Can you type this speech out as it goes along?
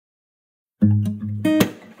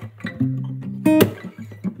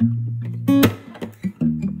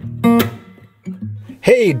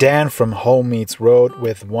Hey, Dan from Home Meets Road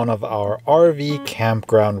with one of our RV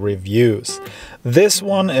campground reviews. This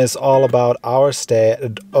one is all about our stay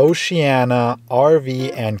at Oceana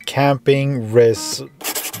RV and Camping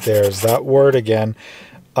there's that word again.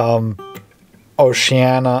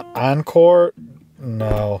 Oceana Encore?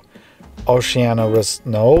 No. Oceana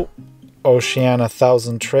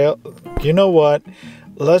Thousand Trails. You know what?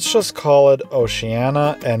 Let's just call it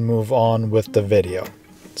Oceana and move on with the video.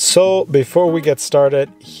 So before we get started,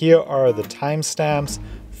 here are the timestamps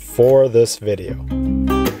for this video.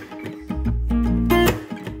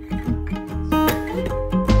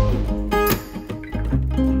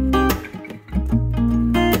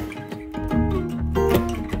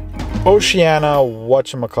 Oceana,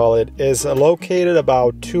 whatchamacallit, is located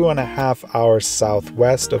about 2.5 hours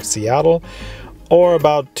southwest of Seattle, or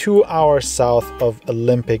about 2 hours south of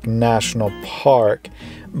Olympic National Park,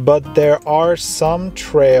 but there are some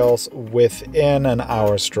trails within an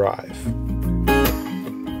hour's drive.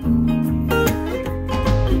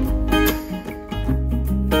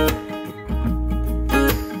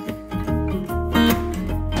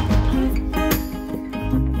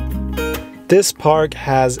 This park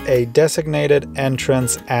has a designated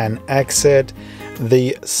entrance and exit.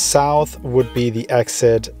 The south would be the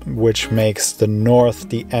exit, which makes the north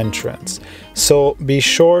the entrance. So be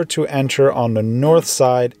sure to enter on the north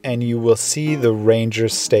side and you will see the ranger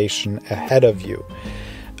station ahead of you.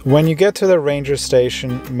 When you get to the ranger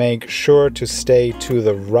station, make sure to stay to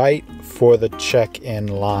the right for the check-in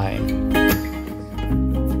line.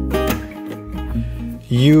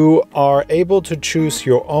 You are able to choose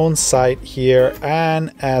your own site here,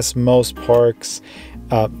 and as most parks,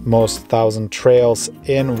 most Thousand Trails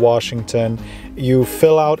in Washington, you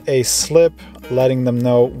fill out a slip letting them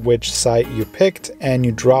know which site you picked and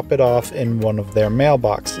you drop it off in one of their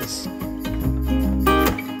mailboxes.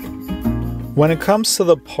 When it comes to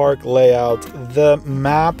the park layout, the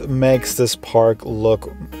map makes this park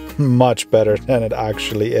look much better than it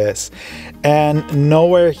actually is. And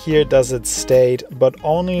nowhere here does it state, but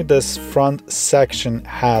only this front section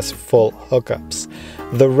has full hookups.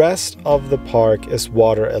 The rest of the park is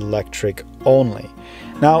water electric only.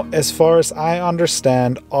 Now, as far as I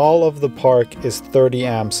understand, all of the park is 30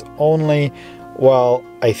 amps only. Well,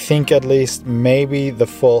 I think at least maybe the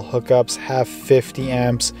full hookups have 50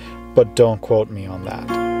 amps, but don't quote me on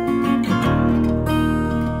that.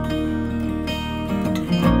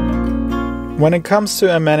 When it comes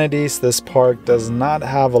to amenities, this park does not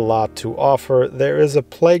have a lot to offer. There is a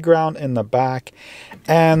playground in the back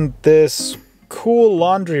and this cool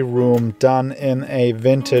laundry room done in a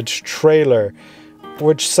vintage trailer,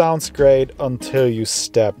 which sounds great until you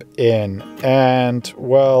step in. And,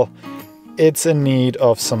 well, it's in need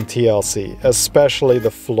of some TLC, especially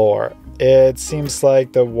the floor. It seems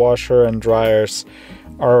like the washer and dryers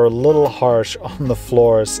are a little harsh on the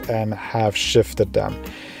floors and have shifted them.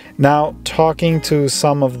 Now, talking to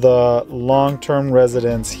some of the long-term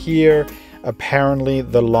residents here, apparently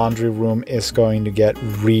the laundry room is going to get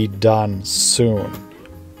redone soon.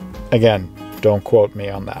 Again, don't quote me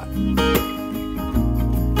on that.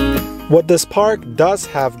 What this park does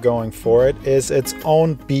have going for it is its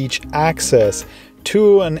own beach access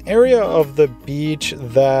to an area of the beach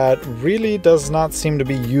that really does not seem to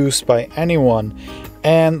be used by anyone,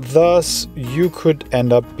 and thus you could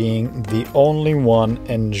end up being the only one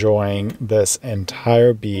enjoying this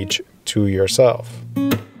entire beach to yourself.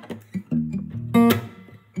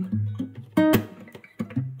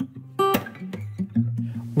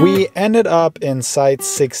 We ended up in Site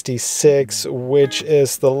 66, which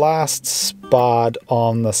is the last spot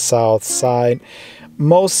on the south side.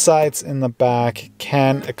 Most sites in the back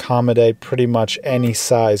can accommodate pretty much any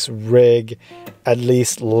size rig, at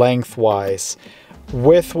least lengthwise.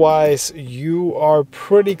 Widthwise, you are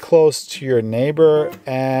pretty close to your neighbor,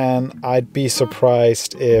 and I'd be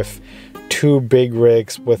surprised if two big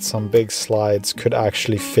rigs with some big slides could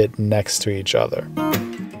actually fit next to each other.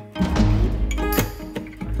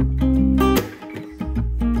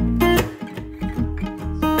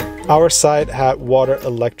 Our site had water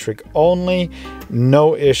electric only,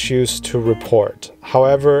 no issues to report.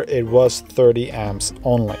 However, it was 30 amps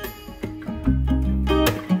only.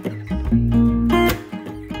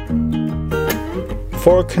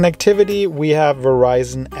 For connectivity, we have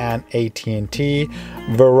Verizon and AT&T.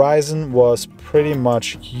 Verizon was pretty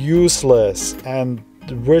much useless, and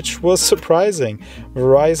which was surprising.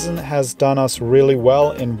 Verizon has done us really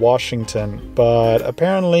well in Washington, but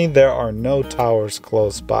apparently there are no towers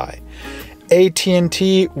close by.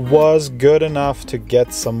 AT&T was good enough to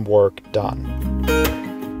get some work done.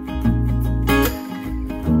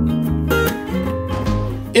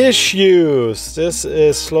 Issues! This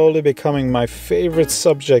is slowly becoming my favorite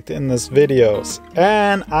subject in these videos,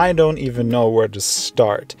 and I don't even know where to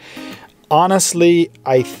start. Honestly,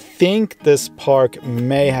 I think this park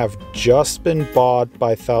may have just been bought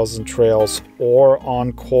by Thousand Trails or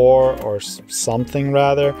Encore or something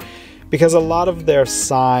rather, because a lot of their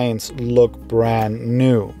signs look brand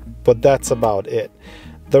new, but that's about it.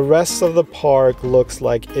 The rest of the park looks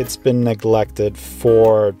like it's been neglected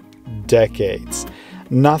for decades.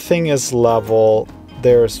 Nothing is level,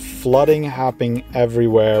 there's flooding happening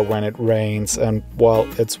everywhere when it rains, and well,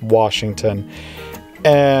 it's Washington,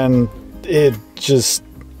 and it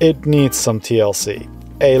needs some TLC,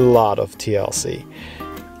 a lot of TLC.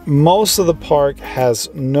 Most of the park has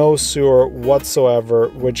no sewer whatsoever,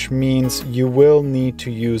 which means you will need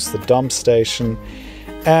to use the dump station.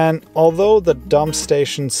 And although the dump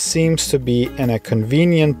station seems to be in a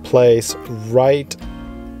convenient place right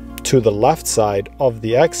to the left side of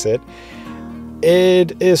the exit,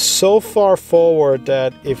 it is so far forward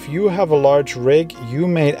that if you have a large rig, you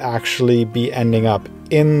may actually be ending up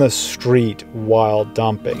in the street while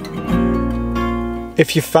dumping.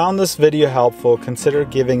 If you found this video helpful, consider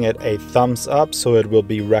giving it a thumbs up so it will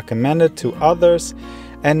be recommended to others.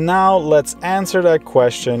 And now let's answer that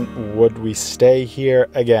question, would we stay here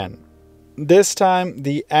again? This time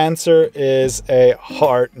the answer is a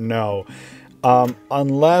hard no.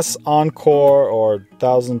 Unless Encore or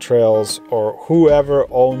Thousand Trails or whoever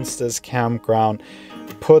owns this campground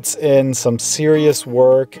puts in some serious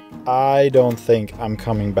work, I don't think I'm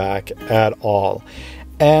coming back at all.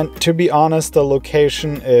 And to be honest, the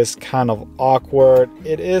location is kind of awkward.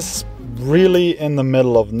 It is really in the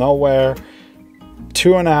middle of nowhere,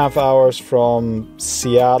 2.5 hours from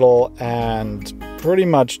Seattle and pretty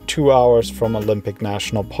much 2 hours from Olympic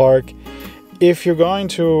National Park. If you're going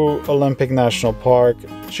to Olympic National Park,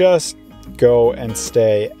 just go and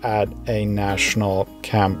stay at a national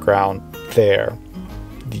campground there.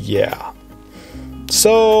 Yeah.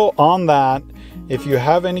 So on that, if you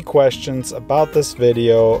have any questions about this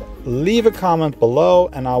video, leave a comment below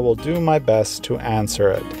and I will do my best to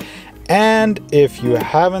answer it. And if you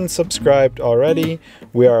haven't subscribed already,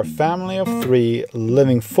 we are a family of 3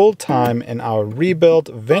 living full-time in our rebuilt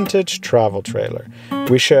vintage travel trailer.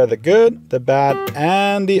 We share the good, the bad,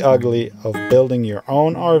 and the ugly of building your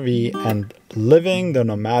own RV and living the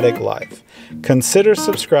nomadic life. Consider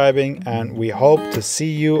subscribing and we hope to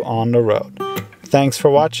see you on the road. Thanks for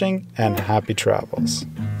watching and happy travels.